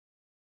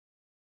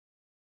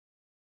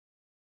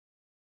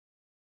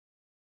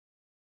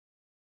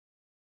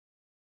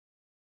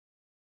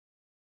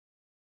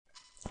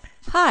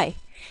Hi,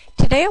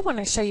 today I want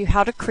to show you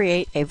how to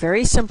create a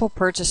very simple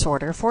purchase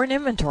order for an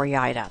inventory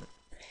item.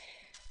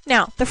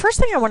 Now, the first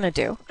thing I want to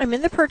do, I'm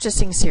in the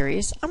purchasing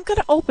series, I'm going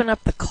to open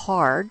up the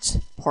cards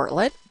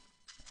portlet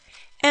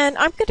and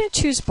I'm going to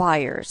choose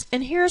buyers,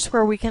 and here's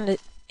where we can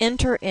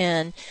enter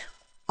in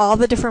all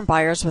the different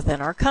buyers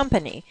within our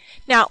company.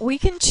 Now, we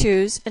can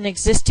choose an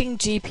existing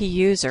GP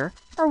user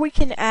or we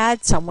can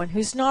add someone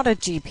who's not a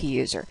GP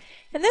user.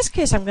 In this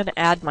case, I'm going to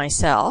add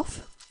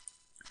myself.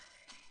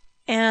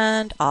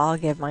 And I'll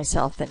give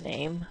myself the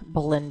name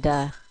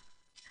Belinda.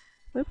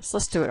 Oops,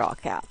 let's do it all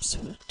caps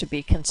to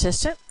be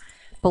consistent.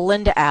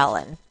 Belinda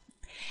Allen.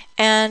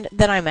 And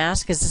then I'm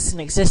asked, is this an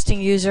existing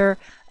user,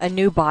 a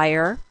new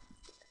buyer,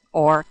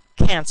 or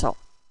cancel?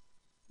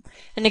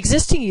 An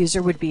existing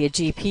user would be a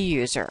GP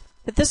user,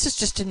 but this is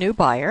just a new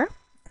buyer.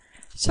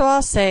 So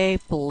I'll say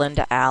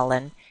Belinda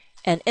Allen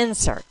and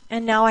insert.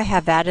 And now I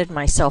have added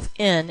myself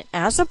in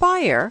as a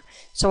buyer,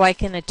 so I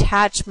can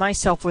attach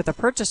myself with a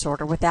purchase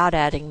order without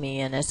adding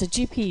me in as a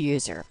GP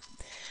user.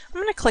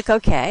 I'm going to click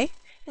OK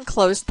and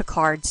close the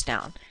cards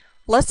down.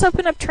 Let's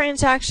open up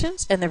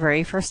transactions, and the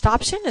very first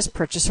option is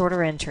purchase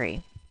order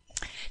entry.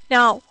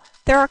 Now,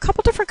 there are a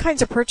couple different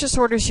kinds of purchase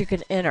orders you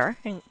can enter,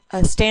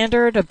 a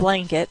standard, a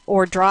blanket,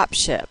 or drop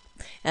ship.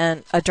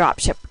 And a drop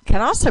ship can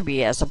also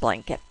be as a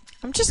blanket.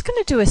 I'm just going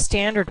to do a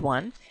standard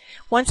one.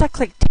 Once I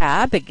click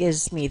Tab, it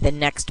gives me the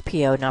next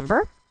PO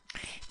number.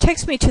 It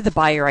takes me to the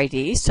buyer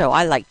ID, so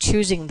I like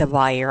choosing the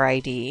buyer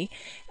ID.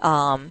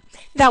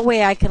 That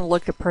way I can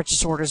look at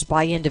purchase orders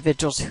by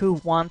individuals who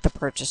want the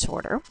purchase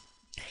order.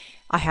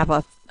 I have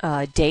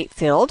a date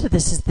field.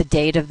 This is the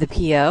date of the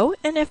PO.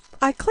 And if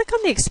I click on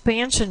the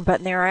expansion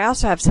button there, I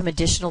also have some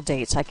additional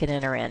dates I can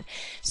enter in,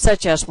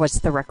 such as what's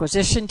the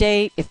requisition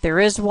date, if there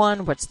is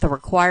one, what's the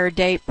required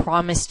date,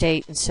 promise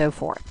date, and so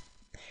forth.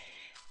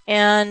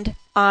 And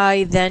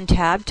I then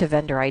tab to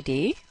vendor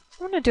ID.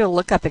 I'm going to do a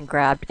lookup and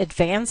grab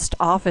Advanced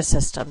Office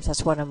Systems.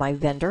 That's one of my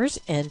vendors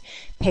in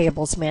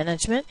payables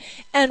management.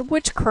 And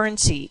which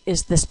currency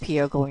is this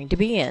PO going to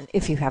be in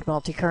if you have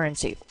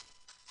multi-currency?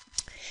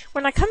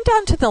 When I come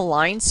down to the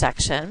line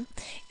section,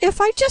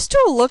 if I just do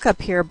a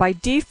lookup here, by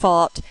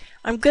default,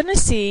 I'm going to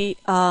see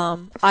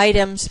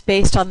items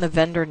based on the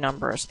vendor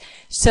numbers.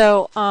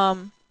 So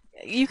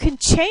you can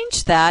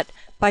change that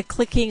by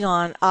clicking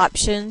on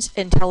options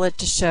and tell it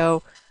to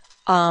show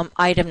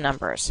item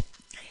numbers.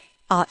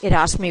 It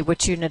asks me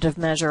which unit of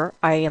measure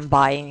I am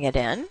buying it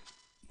in,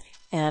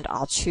 and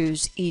I'll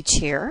choose each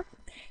here.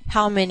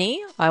 How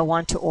many I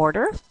want to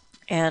order,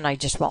 and I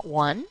just want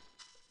one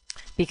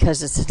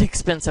because it's an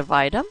expensive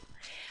item.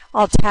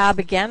 I'll tab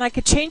again. I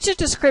could change the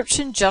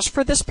description just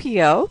for this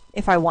PO.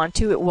 If I want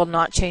to, it will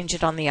not change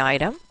it on the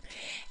item.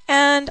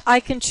 And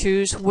I can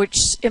choose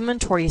which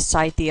inventory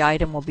site the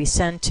item will be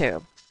sent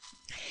to.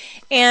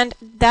 And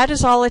that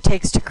is all it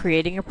takes to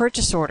creating a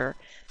purchase order.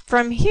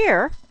 From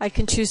here, I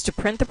can choose to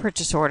print the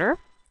purchase order.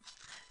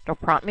 It'll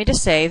prompt me to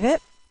save it.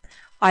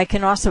 I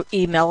can also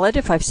email it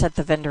if I've set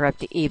the vendor up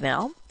to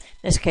email.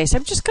 In this case,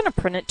 I'm just going to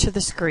print it to the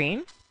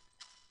screen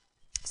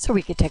so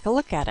we can take a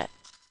look at it.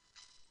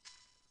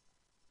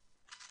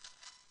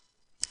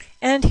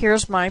 And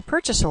here's my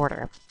purchase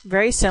order.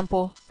 Very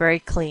simple, very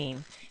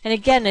clean. And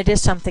again, it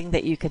is something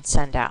that you could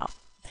send out.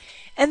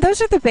 And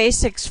those are the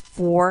basics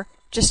for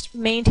just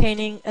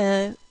maintaining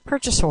a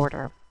purchase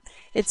order.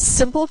 It's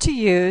simple to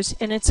use,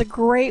 and it's a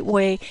great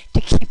way to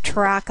keep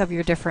track of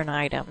your different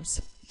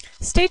items.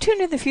 Stay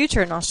tuned in the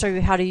future, and I'll show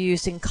you how to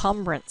use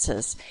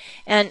encumbrances.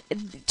 And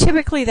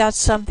typically that's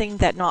something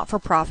that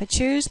not-for-profits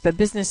use, but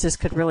businesses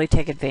could really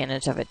take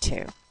advantage of it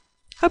too.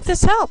 Hope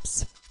this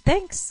helps.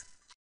 Thanks.